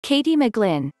Katie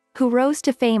McGlynn, who rose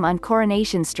to fame on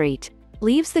Coronation Street,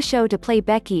 leaves the show to play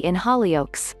Becky in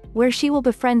Hollyoaks, where she will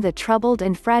befriend the troubled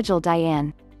and fragile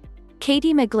Diane.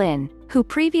 Katie McGlynn, who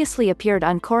previously appeared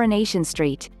on Coronation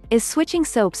Street, is switching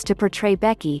soaps to portray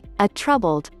Becky, a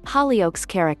troubled, Hollyoaks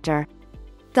character.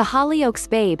 The Hollyoaks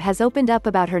babe has opened up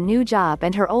about her new job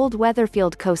and her old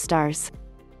Weatherfield co-stars.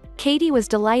 Katie was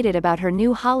delighted about her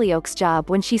new Hollyoaks job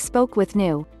when she spoke with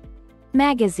New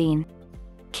Magazine.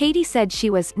 Katie said she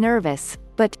was nervous,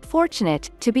 but fortunate,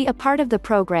 to be a part of the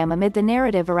program amid the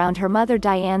narrative around her mother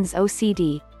Diane's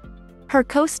OCD. Her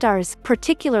co-stars,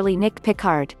 particularly Nick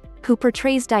Picard, who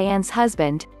portrays Diane's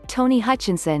husband, Tony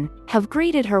Hutchinson, have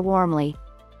greeted her warmly.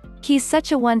 "He's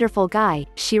such a wonderful guy,"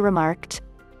 she remarked.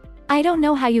 "I don't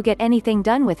know how you get anything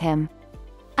done with him,"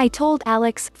 I told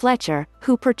Alex Fletcher,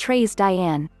 who portrays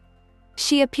Diane.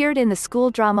 She appeared in the school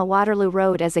drama Waterloo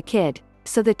Road as a kid,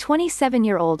 so the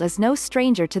 27-year-old is no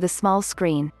stranger to the small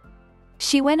screen.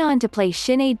 She went on to play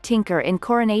Sinead Tinker in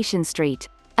Coronation Street,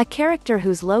 a character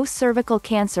whose low cervical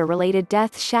cancer-related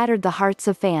death shattered the hearts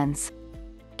of fans.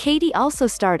 Katie also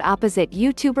starred opposite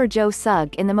YouTuber Joe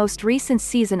Sugg in the most recent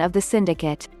season of The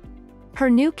Syndicate. Her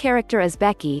new character as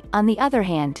Becky, on the other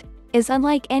hand, is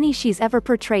unlike any she's ever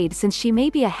portrayed since she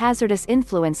may be a hazardous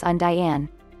influence on Diane.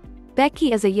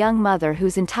 Becky is a young mother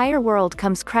whose entire world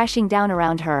comes crashing down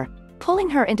around her,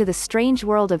 pulling her into the strange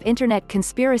world of internet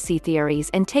conspiracy theories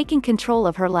and taking control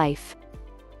of her life.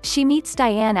 She meets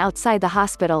Diane outside the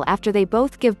hospital after they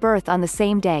both give birth on the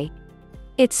same day.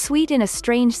 "It's sweet in a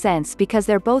strange sense because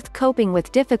they're both coping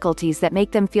with difficulties that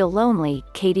make them feel lonely,"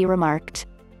 Katie remarked.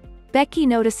 Becky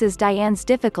notices Diane's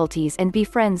difficulties and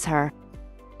befriends her.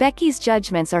 Becky's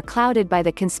judgments are clouded by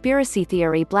the conspiracy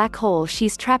theory black hole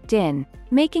she's trapped in,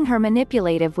 making her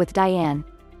manipulative with Diane.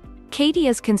 Katie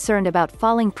is concerned about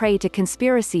falling prey to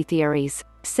conspiracy theories,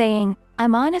 saying,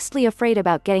 "I'm honestly afraid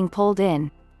about getting pulled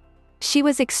in." "She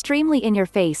was extremely in your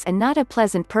face and not a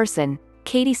pleasant person,"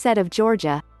 Katie said of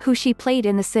Georgia, who she played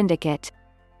in The Syndicate.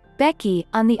 Becky,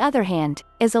 on the other hand,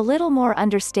 is a little more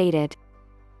understated.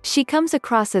 "She comes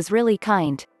across as really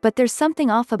kind, but there's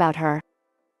something off about her."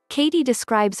 Katie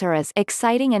describes her as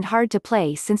exciting and hard to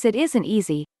play since it isn't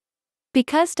easy.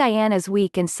 Because Diane is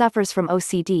weak and suffers from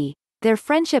OCD, their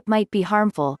friendship might be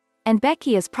harmful, and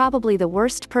Becky is probably the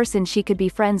worst person she could be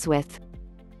friends with.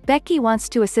 Becky wants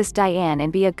to assist Diane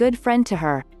and be a good friend to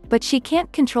her, but she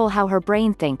can't control how her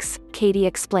brain thinks, Katie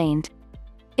explained.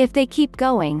 "If they keep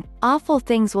going, awful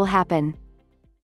things will happen."